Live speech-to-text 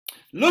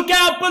Look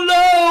out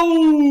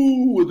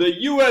below!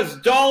 The US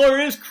dollar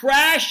is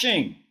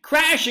crashing.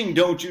 Crashing,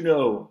 don't you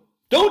know?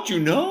 Don't you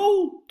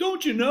know?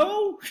 Don't you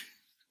know?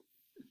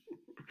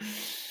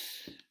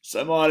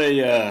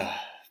 Somebody, I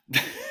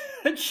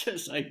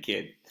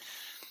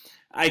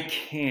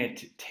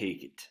can't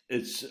take it.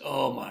 It's,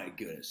 oh my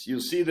goodness. You'll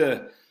see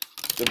the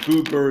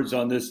boo birds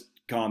on this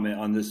comment,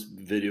 on this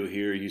video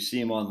here. You see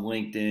them on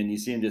LinkedIn. You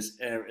see them just,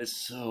 it's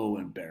so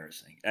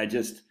embarrassing.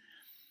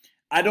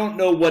 I don't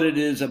know what it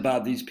is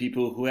about these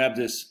people who have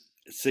this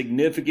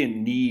significant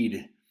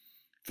need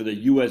for the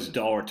US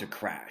dollar to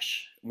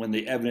crash when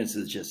the evidence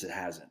is just it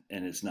hasn't,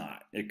 and it's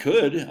not. It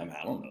could. I mean,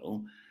 I don't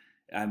know.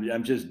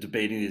 I'm just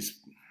debating these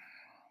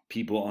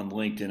people on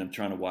LinkedIn. I'm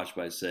trying to watch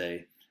what I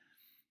say.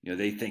 You know,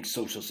 they think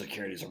Social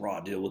Security is a raw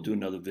deal. We'll do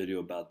another video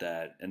about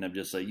that. And I'm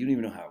just like, you don't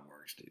even know how it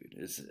works, dude.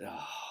 It's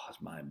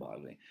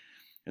mind-boggling.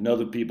 And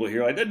other people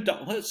here like,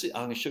 let's see.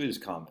 I'm going to show you this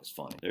comment. It's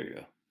funny. There you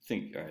go.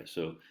 All right,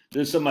 so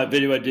this is my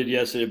video I did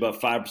yesterday about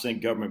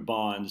 5% government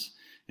bonds.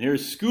 And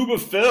here's Scuba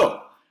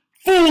Phil.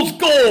 Fool's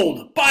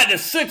gold. Buy the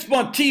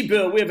 6-month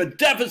T-bill. We have a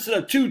deficit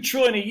of $2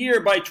 trillion a year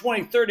by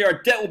 2030.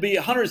 Our debt will be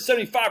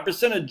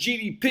 175% of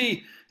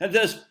GDP. At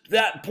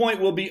that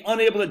point, we'll be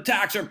unable to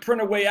tax or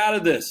print our way out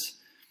of this.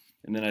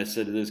 And then I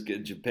said to this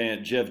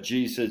Japan, Jeff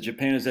G says,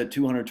 Japan is at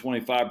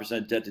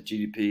 225% debt to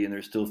GDP, and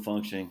they're still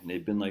functioning. And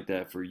they've been like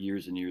that for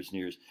years and years and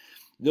years.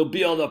 We'll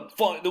be able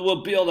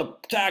to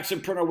tax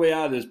and print our way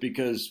out of this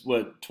because,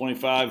 what,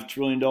 $25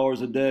 trillion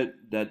of debt?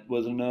 That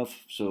wasn't enough.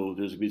 So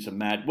there's going to be some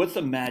magic. What's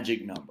the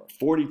magic number?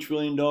 $40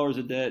 trillion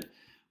of debt?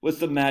 What's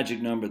the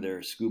magic number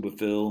there, Scuba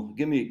Phil?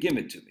 Give it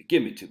to me.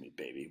 Give it to me,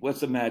 baby. What's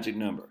the magic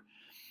number?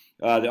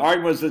 The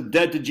argument was the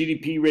debt to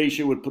GDP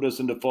ratio would put us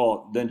in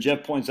default. Then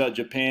Jeff points out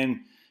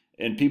Japan,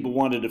 and people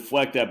want to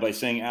deflect that by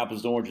saying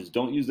apples to oranges.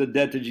 Don't use the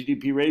debt to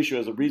GDP ratio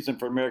as a reason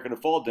for American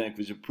default then,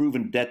 because your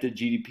proven debt to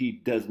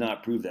GDP does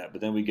not prove that.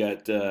 But then we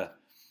got, I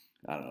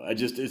don't know.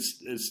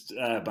 It's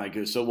my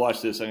goodness. So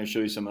watch this. I'm going to show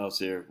you something else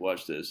here.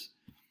 Watch this.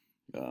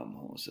 Hold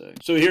on a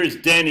second. So here's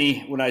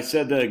Denny. When I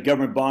said the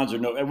government bonds are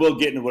no, and we'll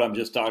get into what I'm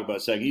just talking about in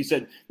a second. He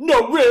said,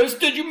 no risk.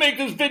 Did you make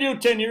this video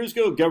 10 years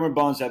ago? Government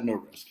bonds have no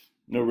risk.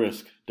 No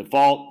risk.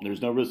 Default,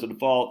 there's no risk of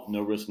default,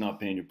 no risk not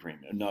paying your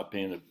premium, not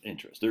paying the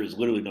interest. There is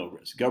literally no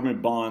risk.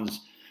 Government bonds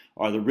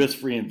are the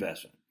risk-free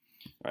investment.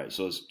 All right,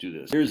 so let's do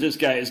this. Here's this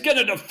guy. It's going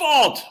to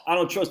default. I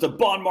don't trust the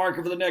bond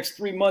market for the next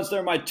 3 months.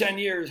 They're my 10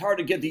 years. Hard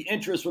to get the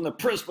interest when the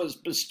principal has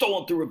been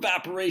stolen through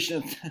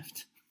evaporation and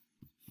theft.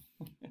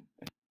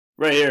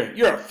 Right here.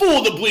 You're a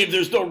fool to believe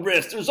there's no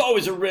risk. There's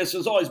always a risk.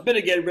 There's always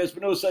mitigated risk,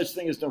 but no such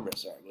thing as no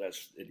risk. All right, well,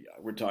 that's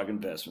idiotic. We're talking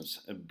investments.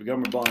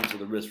 Government bonds are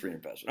the risk-free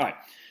investment. All right.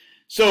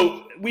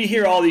 So we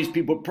hear all these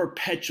people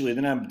perpetually.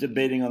 Then I'm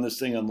debating on this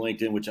thing on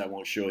LinkedIn, which I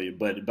won't show you,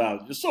 but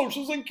about the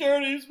Social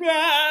Security.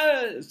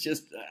 It's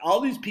just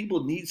all these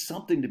people need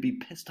something to be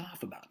pissed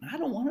off about. And I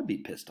don't want to be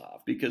pissed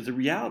off because the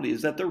reality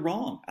is that they're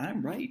wrong.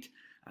 I'm right.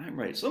 I'm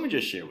right. So let me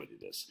just share with you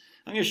this.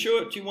 I'm going to show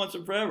it to you once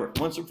and forever,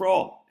 once and for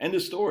all. End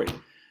of story.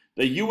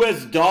 The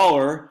U.S.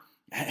 dollar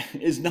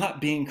is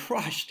not being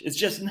crushed. It's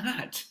just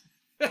not.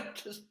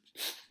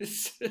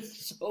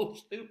 It's so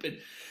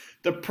stupid.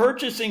 The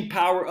purchasing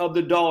power of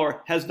the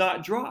dollar has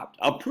not dropped.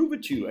 I'll prove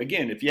it to you.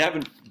 Again, if you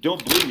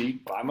don't believe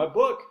me, buy my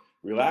book,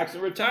 Relax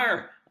and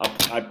Retire.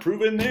 I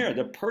prove it in there.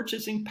 The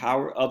purchasing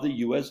power of the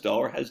U.S.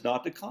 dollar has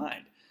not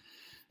declined.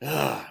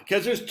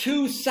 Because there's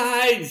two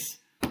sides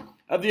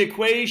of the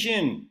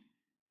equation.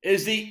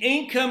 Is the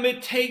income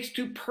it takes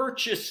to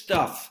purchase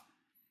stuff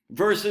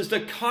versus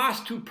the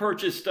cost to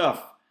purchase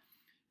stuff.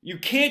 You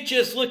can't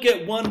just look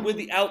at one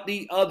without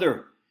the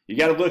other. You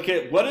got to look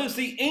at what is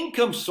the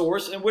income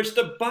source in which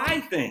to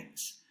buy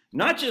things.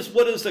 Not just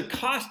what is the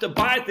cost to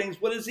buy things,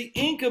 what is the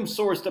income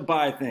source to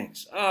buy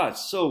things.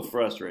 It's so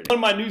frustrating. On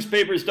my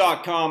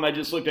newspapers.com, I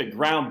just looked at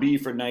ground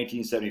beef for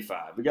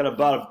 1975. We got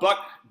about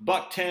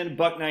 $1.10,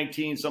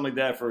 $1.19, something like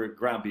that for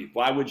ground beef.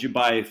 Why would you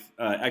buy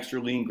extra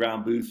lean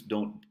ground beef?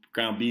 Don't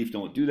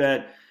do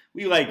that.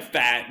 We like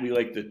fat. We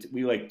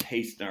like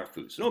taste in our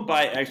food. So don't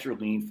buy extra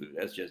lean food.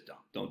 That's just dumb.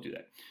 Don't do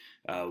that.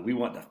 We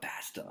want the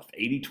fast stuff.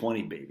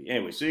 80-20, baby.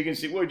 Anyway, so you can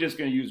see we're just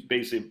going to use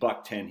basically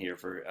 $1.10 here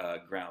for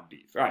ground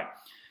beef. All right.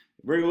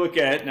 We're going to look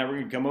at, now we're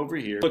going to come over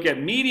here. Look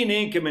at median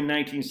income in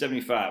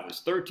 1975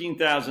 was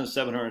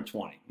 $13,720.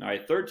 All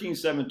right,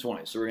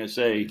 $13,720. So we're going to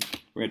say,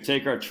 we're going to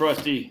take our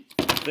trusty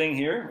thing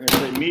here. We're going to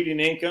say median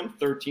income,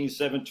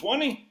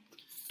 $13,720.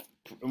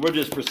 And we're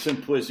just for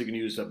simplicity going to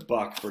use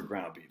 $1 for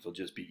ground beef. It'll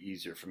just be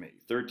easier for me.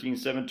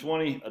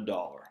 $13,720, $1.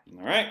 All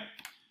right.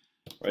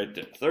 Right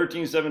there,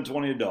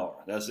 $13,720 $1.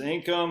 That's the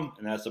income,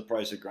 and that's the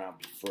price of ground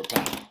beef for a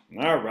pound.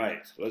 All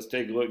right, so let's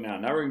take a look now.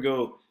 Now we're gonna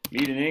go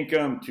median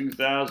income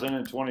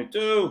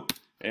 2022,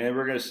 and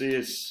we're gonna see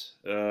it's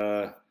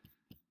where'd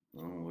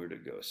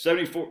it go?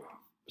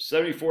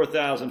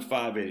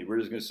 74,580. We're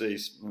just gonna say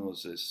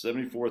let's say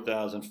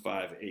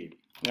 74,580.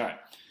 All right.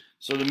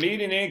 So the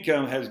median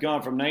income has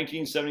gone from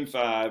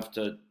 1975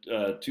 to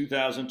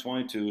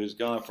 2022. Has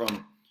gone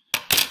from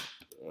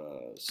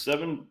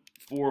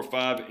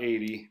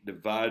 7,4,580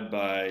 divided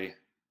by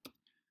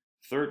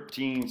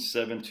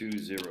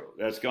 13,720.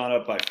 That's gone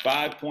up by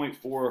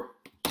 5.4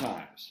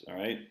 times. All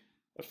right,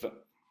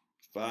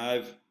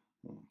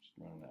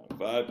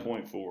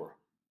 5.4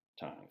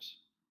 times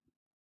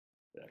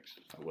X,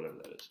 whatever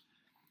that is.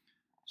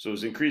 So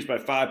it's increased by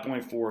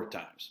 5.4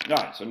 times. All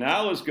right, so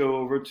now let's go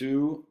over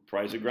to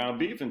price of ground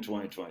beef in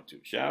 2022,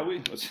 shall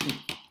we? Let's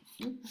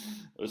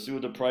see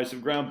what the price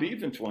of ground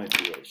beef in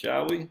 2022 is,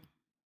 shall we?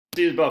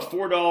 See, it's about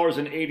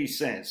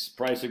 $4.80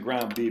 price of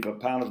ground beef, a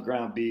pound of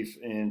ground beef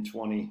in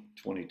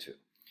 2022.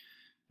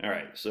 All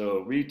right,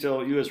 so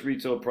U.S.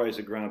 retail price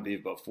of ground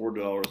beef about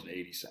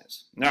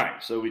 $4.80. All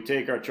right, so we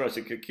take our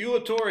trusted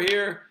calculator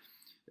here,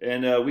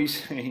 and we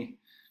say,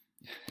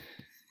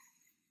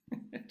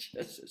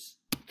 it's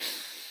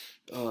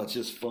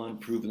just fun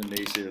proving the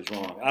naysayers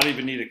wrong. I don't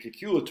even need a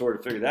calculator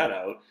to figure that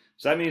out.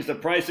 So that means the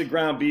price of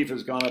ground beef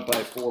has gone up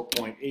by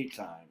 4.8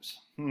 times.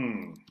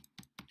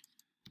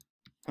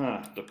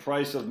 The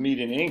price of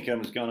median income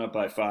has gone up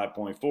by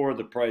 5.4.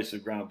 The price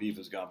of ground beef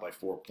has gone by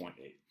 4.8.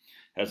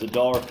 Has the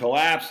dollar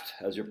collapsed?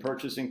 Has your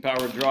purchasing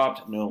power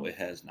dropped? No, it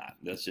has not.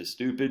 That's just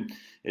stupid.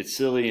 It's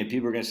silly, and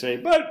people are going to say,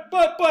 but,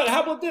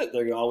 how about this?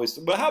 They're going to always,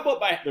 but how about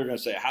they're going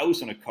to say a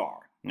house and a car.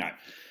 All right.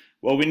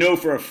 Well, we know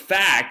for a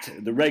fact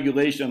the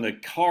regulation on the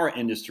car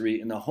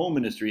industry and the home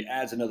industry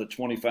adds another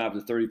 25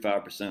 to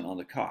 35% on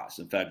the cost.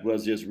 In fact, I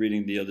was just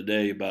reading the other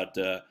day about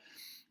where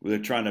they're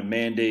trying to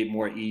mandate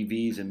more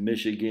EVs in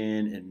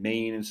Michigan and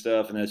Maine and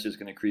stuff, and that's just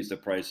going to increase the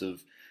price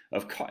of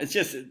cars. It's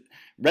just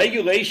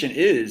regulation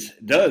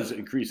does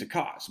increase the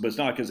cost, but it's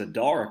not because the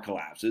dollar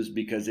collapses,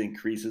 because it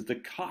increases the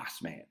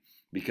cost, man,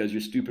 because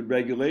your stupid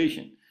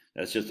regulation.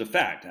 That's just a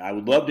fact. I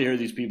would love to hear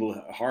these people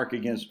harp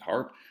against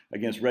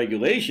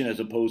regulation as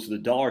opposed to the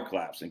dollar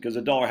collapsing, because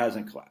the dollar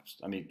hasn't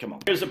collapsed. I mean, come on.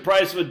 Here's the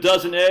price of a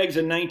dozen eggs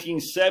in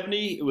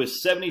 1970. It was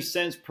 70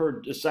 cents per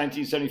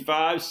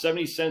 1975,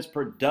 70 cents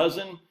per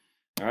dozen.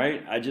 All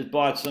right, I just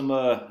bought some.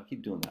 I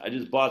keep doing that. I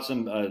just bought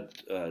some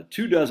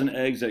 2 dozen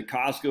eggs at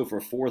Costco for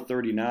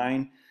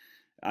 $4.39.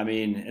 I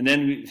mean, and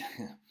then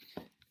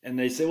and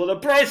they say, well, the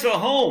price of a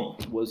home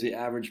was the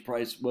average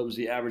price. What was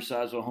the average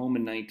size of a home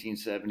in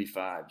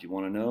 1975? Do you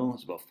want to know?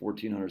 It's about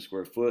 1,400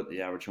 square foot. The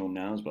average home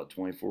now is about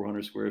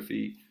 2,400 square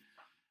feet.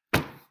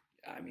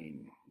 I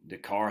mean, the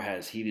car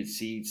has heated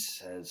seats,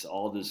 has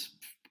all this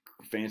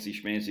fancy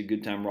schmancy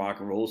good time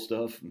rock and roll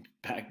stuff.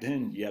 Back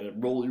then, you had to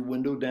roll your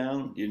window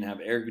down. You didn't have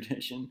air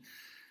conditioning.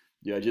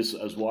 Yeah,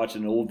 I was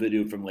watching an old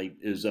video from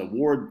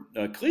Ward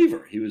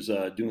Cleaver. He was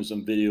doing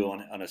some video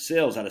on how to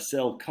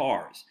sell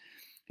cars.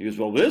 He goes,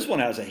 well, this one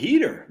has a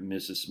heater,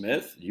 Mrs.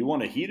 Smith. You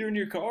want a heater in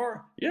your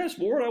car? Yes,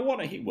 Ward, I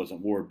want a heater. It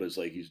wasn't Ward, but it's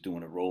like he's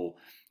doing a roll.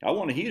 I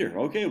want a heater.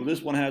 Okay, well,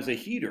 this one has a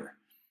heater.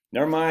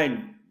 Never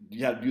mind,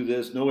 you have to do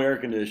this. No air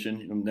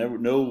conditioning.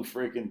 No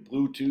freaking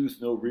Bluetooth,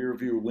 no rear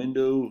view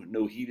window,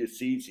 no heated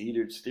seats,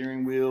 heated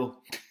steering wheel.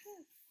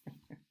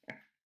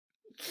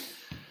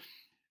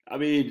 I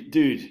mean,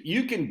 dude,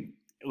 you can,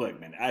 look,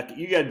 man,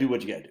 you got to do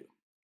what you got to do.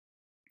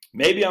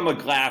 Maybe I'm a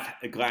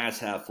glass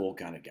half full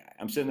kind of guy.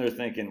 I'm sitting there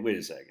thinking, wait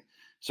a second.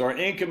 So our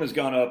income has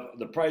gone up.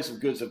 The price of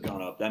goods have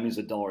gone up. That means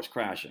the dollar is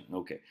crashing.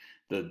 Okay.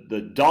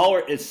 The dollar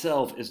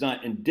itself is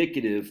not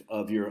indicative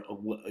of your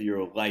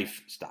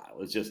lifestyle.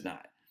 It's just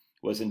not.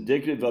 What's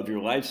indicative of your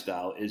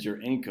lifestyle is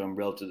your income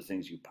relative to the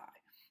things you buy.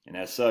 And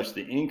as such,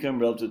 the income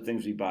relative to the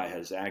things we buy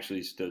has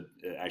actually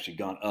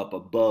gone up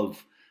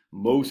above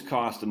most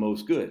cost of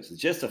most goods.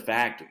 It's just a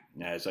factor.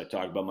 As I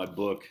talk about my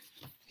book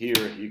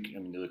here, you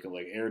can look at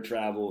like air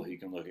travel. You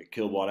can look at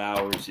kilowatt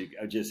hours.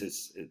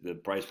 It's the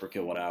price per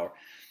kilowatt hour.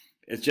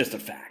 It's just a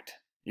fact.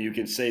 You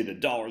can say the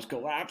dollar's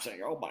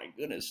collapsing. Oh my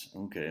goodness.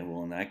 Okay,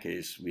 well in that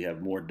case, we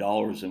have more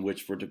dollars in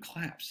which for it to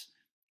collapse,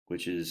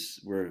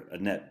 we're a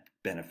net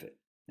benefit.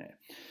 Yeah.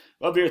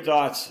 Love your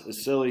thoughts.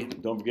 It's silly.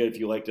 Don't forget, if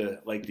you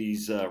like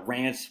these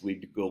rants, we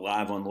go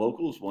live on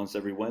Locals once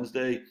every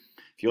Wednesday.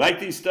 If you like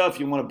these stuff,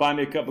 you want to buy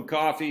me a cup of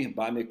coffee,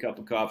 buy me a cup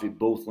of coffee.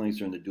 Both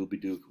links are in the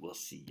doobie-doo. We'll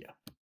see ya.